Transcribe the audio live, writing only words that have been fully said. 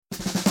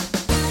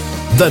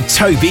The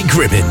Toby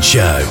Gribbin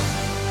Show.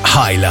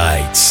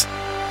 Highlights.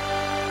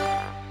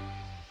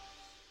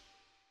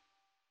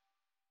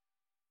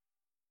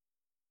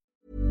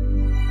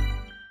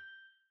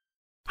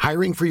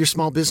 Hiring for your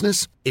small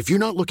business? If you're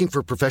not looking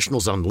for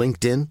professionals on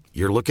LinkedIn,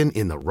 you're looking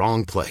in the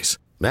wrong place.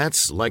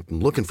 That's like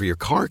looking for your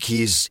car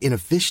keys in a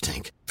fish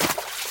tank.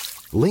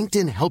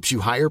 LinkedIn helps you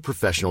hire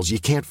professionals you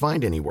can't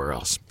find anywhere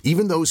else,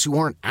 even those who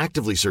aren't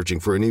actively searching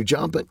for a new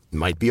job but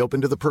might be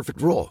open to the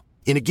perfect role.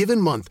 In a given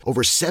month,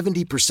 over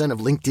 70% of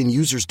LinkedIn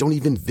users don't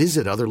even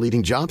visit other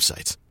leading job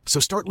sites. So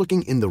start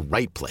looking in the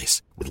right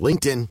place. With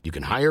LinkedIn, you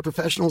can hire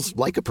professionals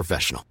like a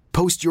professional.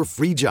 Post your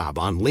free job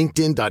on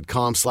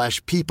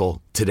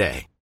linkedin.com/people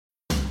today.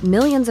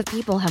 Millions of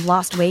people have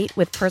lost weight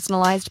with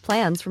personalized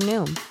plans from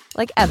Noom.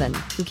 Like Evan,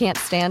 who can't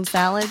stand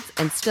salads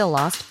and still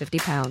lost 50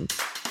 pounds.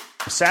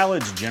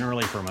 Salads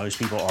generally for most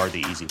people are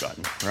the easy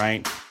button,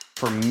 right?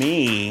 For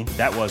me,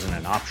 that wasn't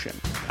an option.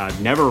 I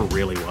never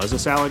really was a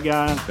salad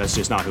guy. That's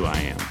just not who I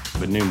am.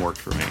 But Noom worked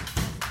for me.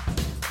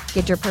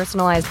 Get your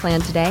personalized plan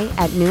today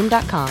at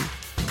Noom.com.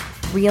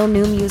 Real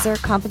Noom user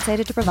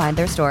compensated to provide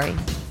their story.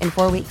 In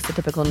 4 weeks, the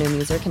typical Noom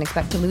user can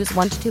expect to lose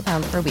 1 to 2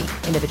 pounds per week.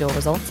 Individual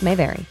results may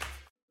vary.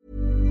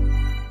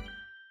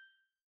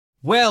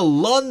 Well,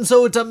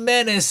 Lonzo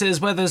Domenis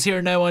is with us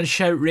here now on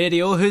Shout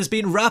Radio, who's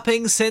been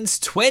rapping since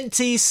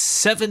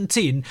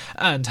 2017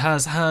 and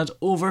has had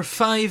over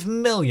 5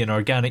 million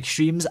organic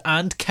streams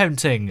and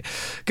counting.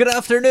 Good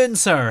afternoon,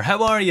 sir.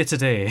 How are you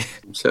today?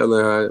 I'm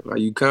chilling. How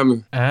you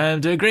coming?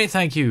 I'm doing great,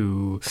 thank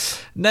you.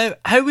 Now,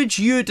 how would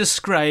you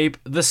describe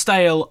the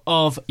style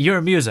of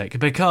your music?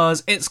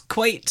 Because it's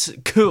quite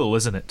cool,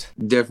 isn't it?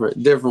 Different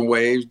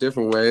waves.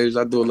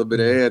 I do a little bit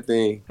of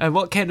everything. And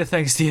what kind of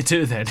things do you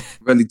do then?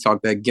 Really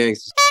talk that gangster.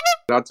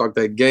 I talk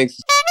that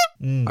gangster.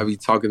 I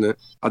talk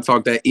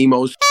that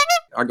emo.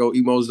 I go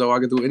emo, so I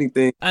can do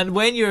anything. And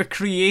when you're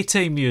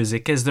creating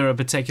music, is there a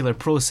particular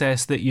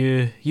process that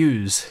you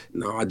use?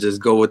 No, I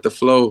just go with the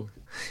flow.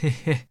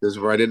 Just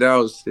write it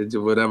out.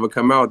 Whatever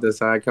come out, that's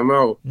how it come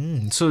out.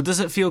 So does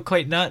it feel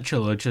quite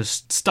natural, or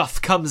just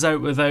stuff comes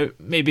out without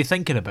maybe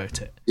thinking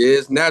about it? Yeah,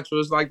 it's natural.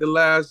 It's like the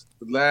last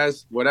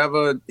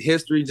whatever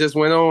history just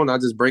went on, I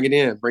just bring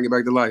it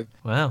back to life.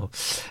 Wow.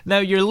 Now,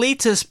 your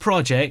latest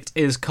project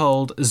is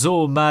called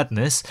Zoe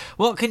Madness.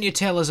 What can you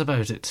tell us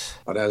about it?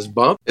 Oh, that's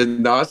bump.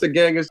 It's a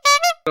gang of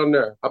on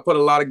there. I put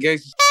a lot of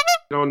gangster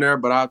on there,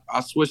 but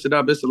I switched it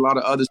up. It's a lot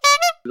of other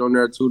on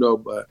there too, though.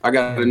 But I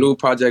got a new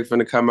project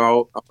finna come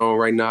out on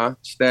right now.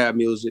 Stab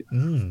music.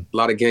 A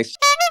lot of gangster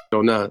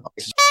on that.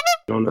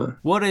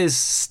 What is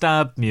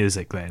stab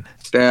music then?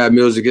 Stab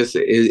music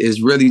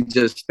is really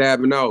just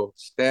stabbing out.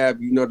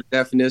 Stab, you know the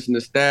definition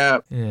of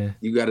stab? Yeah.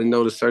 You got to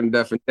know the certain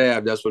definition of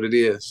stab. That's what it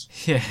is.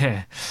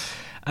 Yeah.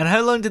 And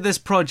how long did this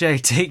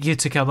project take you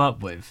to come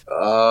up with?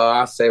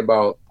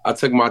 I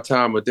took my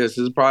time with this.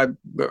 It's probably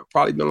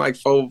been like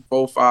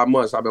 4-5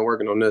 months I've been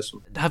working on this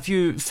one. Have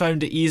you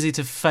found it easy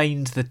to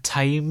find the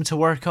time to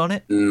work on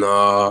it?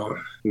 No.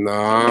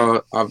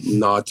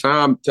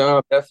 Time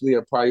definitely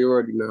a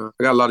priority now.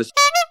 I got a lot of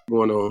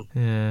going on.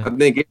 Yeah. I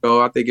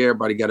think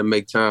everybody got to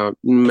make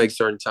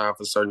certain time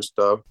for certain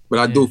stuff. But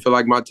I do feel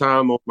like my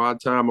time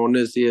on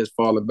this is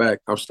falling back.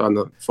 I'm starting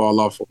to fall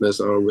off on this.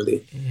 I don't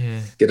really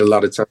get a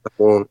lot of time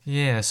on.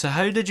 Yeah. So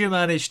how did you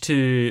manage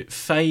to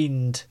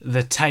find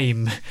the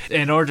time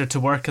in order to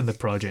work on the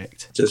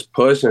project? Just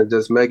pushing,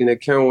 just making it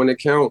count when it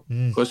count.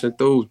 Pushing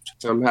through.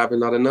 Something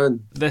happened out of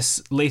nothing.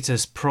 This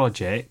latest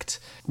project,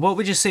 what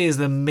would you say is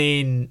the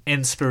main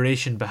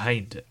inspiration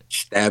behind it?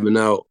 Stabbing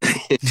out.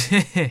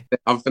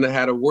 I'm finna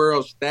have the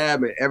world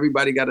stabbing.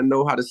 Everybody got to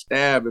know how to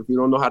stab. If you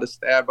don't know how to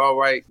stab all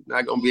right, you're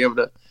not going to be able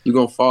to, you're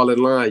going to fall in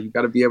line. You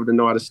got to be able to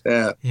know how to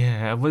stab.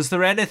 Yeah. Was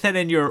there anything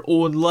in your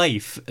own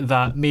life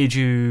that made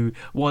you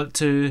want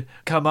to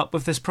come up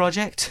with this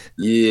project?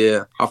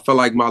 Yeah. I felt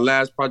like my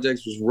last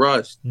project was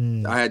rushed.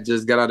 I had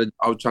just I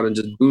was trying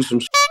to just do some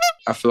shit.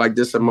 I feel like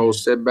this is a more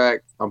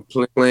setback. I'm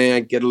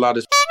playing, get a lot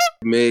of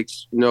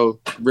mix,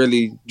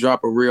 really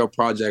drop a real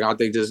project. I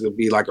think this will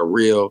be like a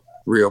real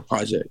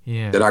project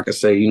that I could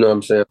say, you know what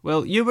I'm saying?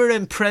 Well, you were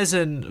in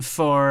prison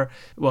for,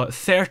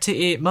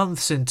 38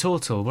 months in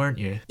total, weren't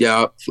you?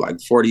 Yeah,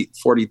 like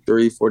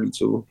 43,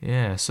 42.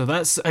 Yeah, so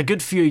that's a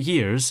good few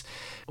years.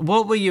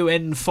 What were you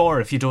in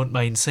for, if you don't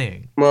mind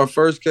saying? My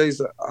first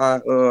case, I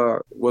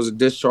was a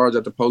discharge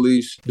at the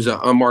police. It was an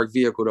unmarked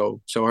vehicle,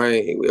 though. So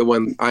we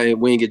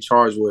didn't get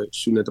charged with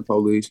shooting at the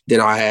police.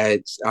 Then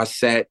I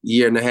sat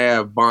year and a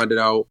half, bonded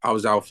out. I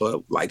was out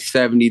for like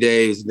 70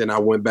 days. Then I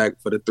went back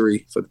for the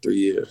 3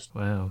 years.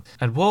 Wow.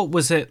 And what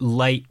was it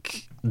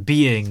like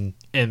being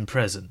in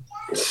prison?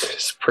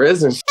 It's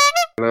prison.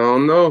 I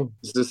don't know.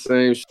 It's the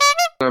same.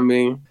 I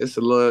mean, it's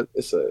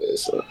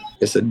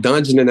a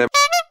dungeon in that.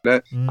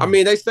 I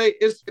mean, they say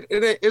it's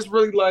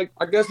really like,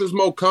 I guess it's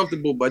more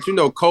comfortable, but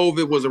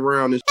COVID was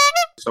around this.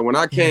 So when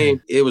I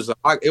came, it was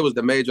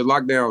the major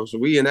lockdown. So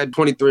we in that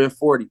 23 and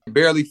 40,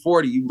 barely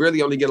 40. You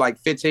really only get like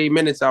 15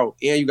 minutes out,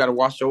 and you got to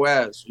wash your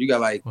ass. You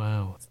got like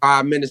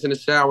 5 minutes in the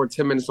shower,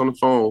 10 minutes on the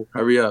phone.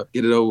 Hurry up,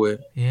 get it over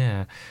with.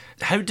 Yeah.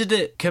 How did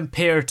it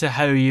compare to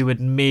how you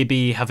would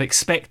maybe have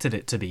expected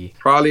it to be?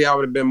 Probably I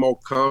would have been more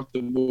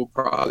comfortable,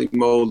 probably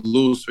more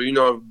looser,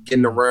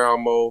 getting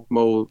around,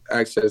 more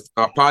access.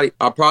 I'll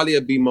probably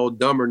be more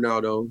dumber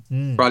now though.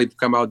 Probably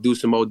come out, do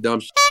some more dumb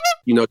shit.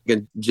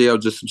 Get jail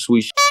just some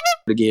sweet shit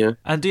again.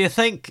 And do you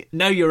think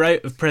now you're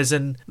out of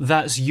prison,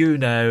 that's you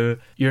now,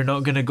 you're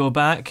not going to go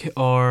back,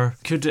 or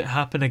could it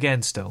happen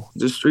again still?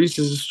 The streets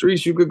is the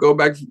streets. You could go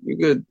back.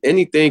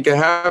 Anything can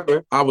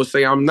happen. I would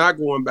say I'm not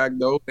going back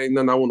though. Ain't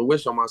nothing I want to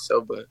wish on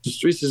myself, but the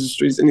streets is the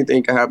streets.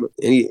 Anything can happen.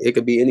 It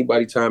could be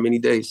anybody time, any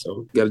day.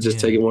 So you got to just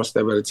take it one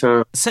step at a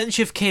time. Since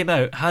you've came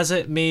out, has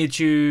it made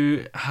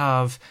you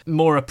have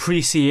more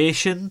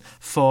appreciation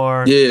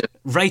for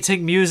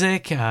writing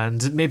music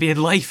and maybe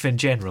in life in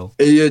general?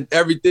 Yeah,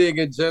 everything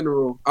in general.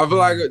 I feel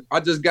like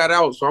I just got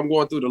out, so I'm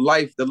going through the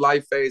life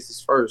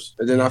phases first,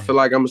 and then I feel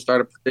like I'm gonna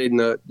start appreciating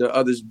the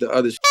others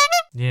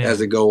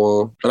as it go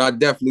on. But I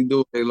definitely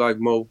do like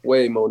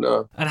way more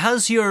now. And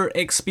has your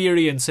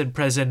experience in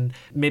prison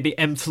maybe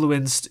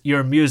influenced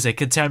your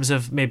music in terms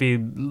of maybe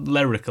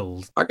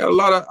lyrical? I got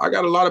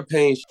a lot of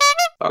pain,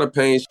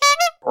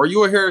 or you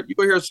will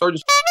hear certain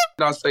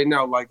that I say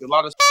now, like a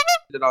lot of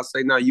that I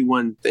say now you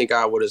wouldn't think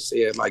I would have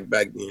said like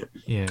back then.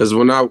 Because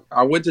when I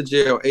went to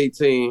jail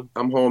 18,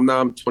 I'm home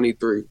now, I'm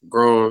 23,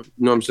 grown, you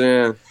know what I'm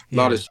saying? A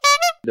lot of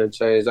done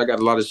changed. I got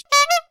a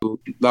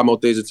lot more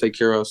things to take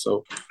care of.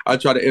 So I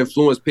try to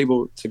influence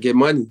people to get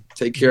money,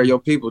 take care of your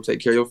people, take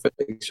care of your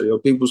family, make sure your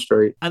people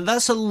straight. And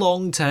that's a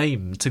long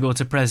time to go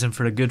to prison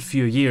for a good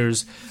few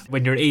years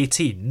when you're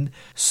 18.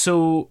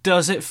 So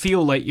does it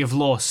feel like you've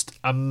lost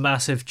a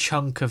massive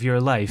chunk of your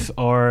life,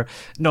 or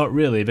not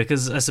really?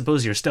 Because I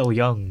suppose you're still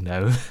young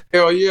now.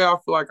 Hell yeah, I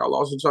feel like I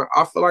lost a chunk.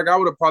 I feel like I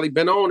would have probably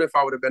been on if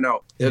I would have been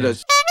out.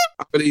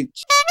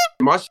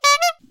 My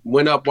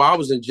went up while I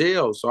was in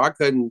jail, so I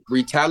couldn't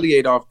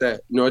retaliate off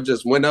that. It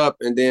just went up,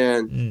 and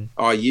then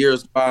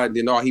years by, and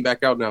then he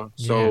back out now.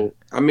 So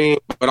I mean,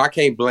 but I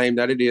can't blame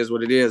that. It is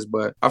what it is.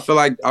 But I feel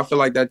like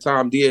that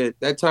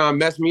time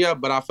messed me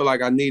up, but I feel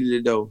like I needed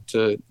it though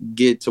to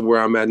get to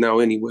where I'm at now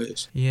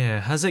anyways.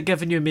 Yeah. Has it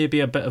given you maybe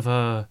a bit of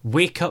a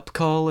wake-up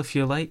call, if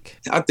you like?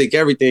 I think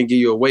everything give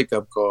you a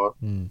wake-up call,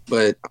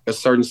 but a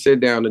certain sit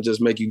down and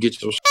just make you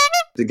get your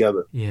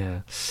together.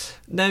 Yeah.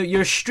 Now,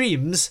 your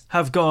streams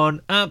have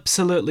gone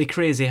absolutely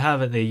crazy,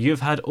 haven't they?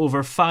 You've had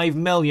over 5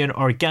 million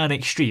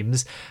organic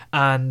streams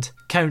and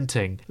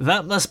counting.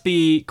 That must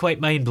be quite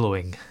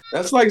mind-blowing.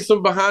 That's like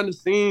some behind the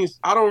scenes.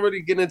 I don't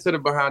really get into the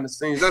behind the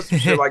scenes. That's some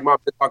shit like my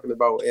talking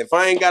about. If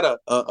I ain't got a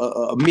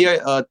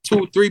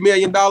 $2-3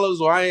 million,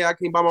 or I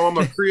can't buy my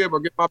mama a crib or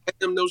get my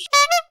them no shit,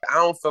 I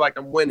don't feel like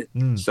I'm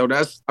winning. So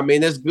that's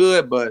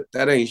good, but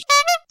that ain't shit.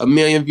 1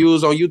 million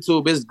views on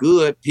YouTube is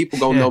good. People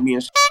gonna know me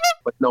and shit,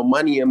 but no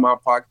money in my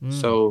pocket.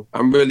 So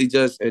I'm really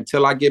just,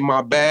 until I get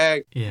my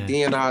bag,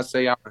 then I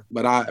say,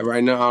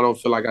 right now I don't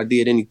feel like I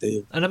did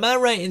anything. And am I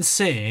right in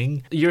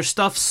saying your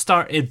stuff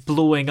started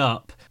blowing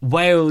up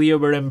while you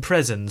were in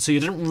prison, so you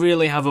didn't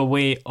really have a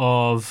way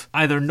of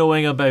either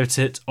knowing about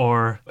it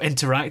or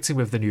interacting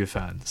with the new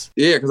fans?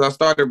 Yeah, because I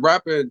started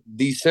rapping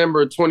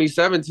December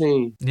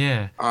 2017.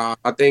 Yeah.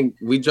 I think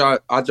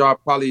I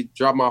dropped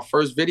my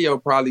first video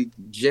probably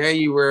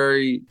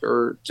January,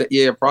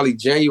 probably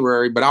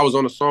January, but I was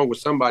on a song with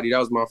somebody. That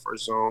was my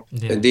first song.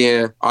 Yeah. And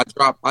then I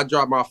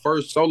dropped my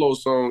first solo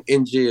song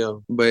in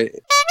jail, but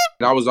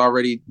I was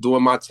already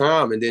doing my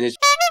time, and then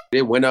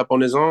it went up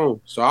on its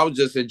own. So I was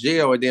just in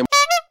jail, and then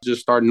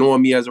just start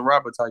knowing me as a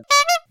rapper type.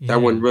 That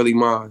wasn't really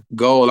my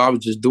goal. I was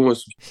just doing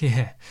some.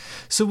 Yeah.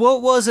 So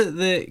what was it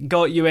that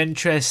got you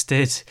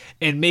interested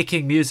in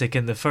making music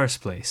in the first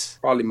place?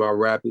 Probably my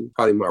rapping.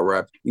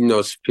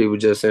 People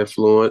just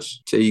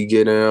influence till you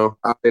get down.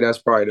 I think that's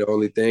probably the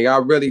only thing. I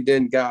really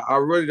don't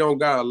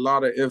got a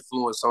lot of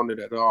influence on it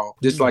at all.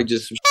 Just some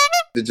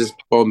to just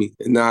pull me,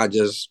 and now I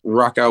just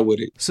rock out with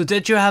it. So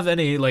did you have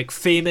any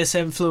famous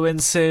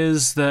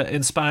influences that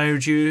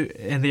inspired you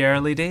in the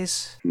early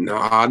days? No,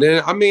 I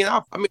didn't. I mean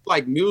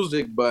like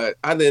music, but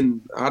I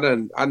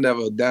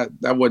never, that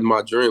wasn't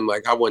my dream.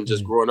 Like I wasn't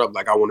just growing up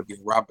like I want to be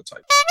a rapper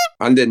type.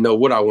 I didn't know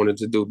what I wanted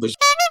to do, but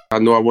I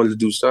know I wanted to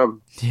do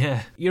something.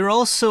 Yeah. You're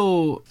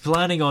also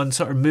planning on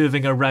sort of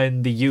moving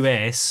around the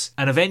US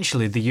and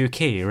eventually the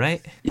UK,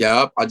 right?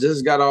 Yeah, I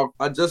just got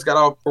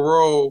off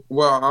parole.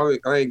 Well,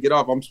 I didn't get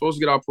off. I'm supposed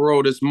to get off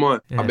parole this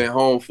month. Yeah. I've been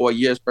home for a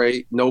year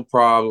straight, no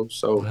problem.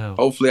 So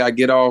hopefully I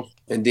get off.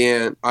 And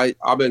then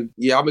I've been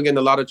getting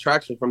a lot of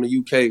traction from the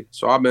UK.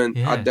 So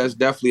that's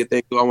definitely a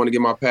thing. I want to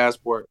get my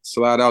passport,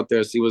 slide out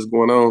there, see what's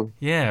going on.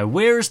 Yeah.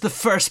 Where's the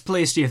first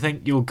place do you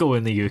think you'll go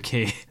in the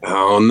UK? I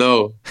don't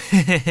know.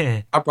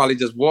 I probably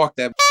just walk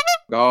that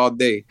all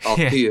day off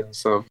here.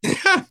 So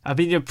I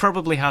mean, you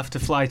probably have to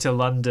fly to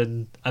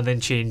London and then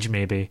change,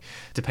 maybe.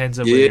 Depends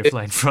on where you're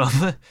flying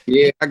from.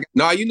 Yeah.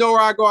 You know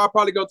where I go? I'll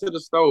probably go to the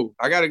store.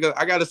 I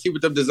gotta see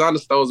what them designer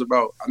stores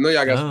about. I know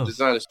y'all got some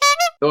designer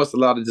know it's a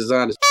lot of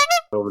designer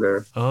over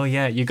there. Oh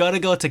yeah, you gotta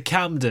go to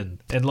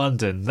Camden in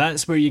London.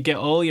 That's where you get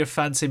all your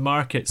fancy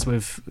markets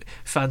with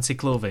fancy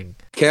clothing.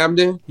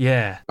 Camden?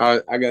 Yeah. I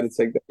gotta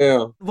take that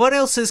down. What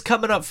else is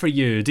coming up for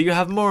you? Do you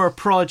have more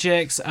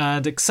projects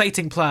and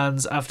exciting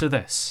plans after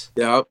this?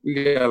 Yeah,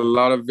 we got a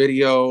lot of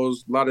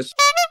videos, a lot of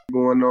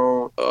going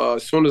on.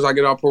 As soon as I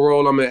get off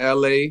parole, I'm in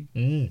LA.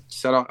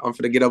 Shout out, I'm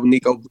finna get up with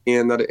Nico,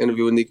 another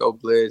interview with Nico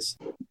Blitz,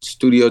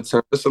 studio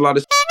time. There's a lot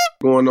of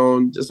going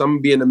on. Just I'm gonna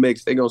be in the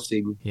mix. They gonna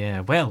see me. Yeah,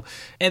 well,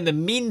 in the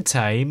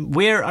meantime,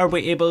 where are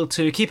we able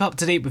to keep up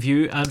to date with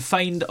you and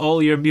find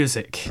all your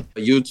music?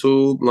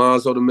 YouTube,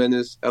 Lonzo the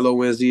Menace,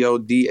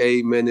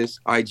 LONZODA Menace,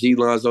 IG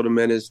Lonzo the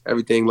Menace,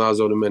 everything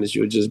Lonzo the Menace.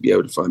 You'll just be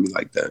able to find me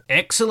like that.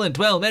 Excellent.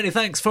 Well, many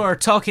thanks for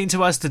talking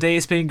to us today.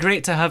 It's been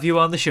great to have you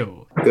on the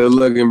show. Good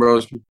looking,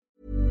 bro.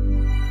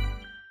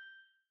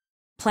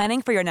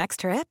 Planning for your next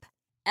trip?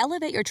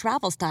 Elevate your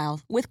travel style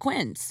with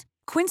Quince.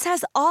 Quince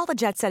has all the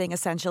jet-setting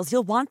essentials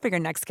you'll want for your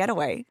next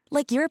getaway,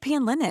 like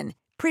European linen,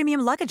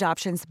 premium luggage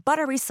options,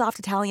 buttery soft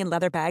Italian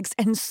leather bags,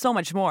 and so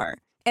much more.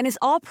 And is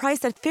all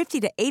priced at 50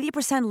 to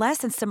 80% less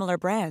than similar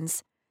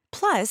brands.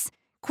 Plus,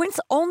 Quince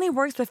only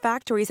works with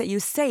factories that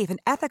use safe and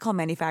ethical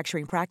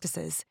manufacturing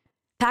practices.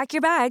 Pack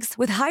your bags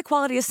with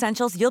high-quality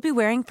essentials you'll be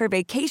wearing for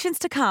vacations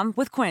to come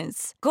with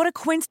Quince. Go to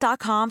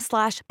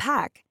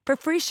quince.com/pack for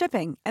free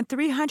shipping and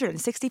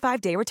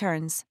 365-day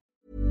returns.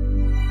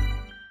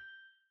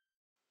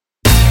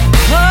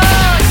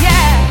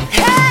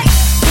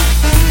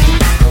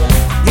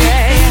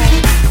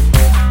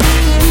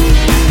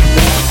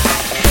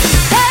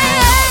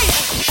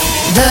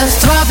 The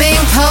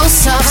throbbing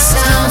pulse of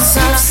sound.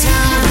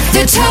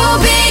 The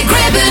Toby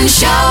Gribbon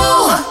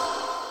Show.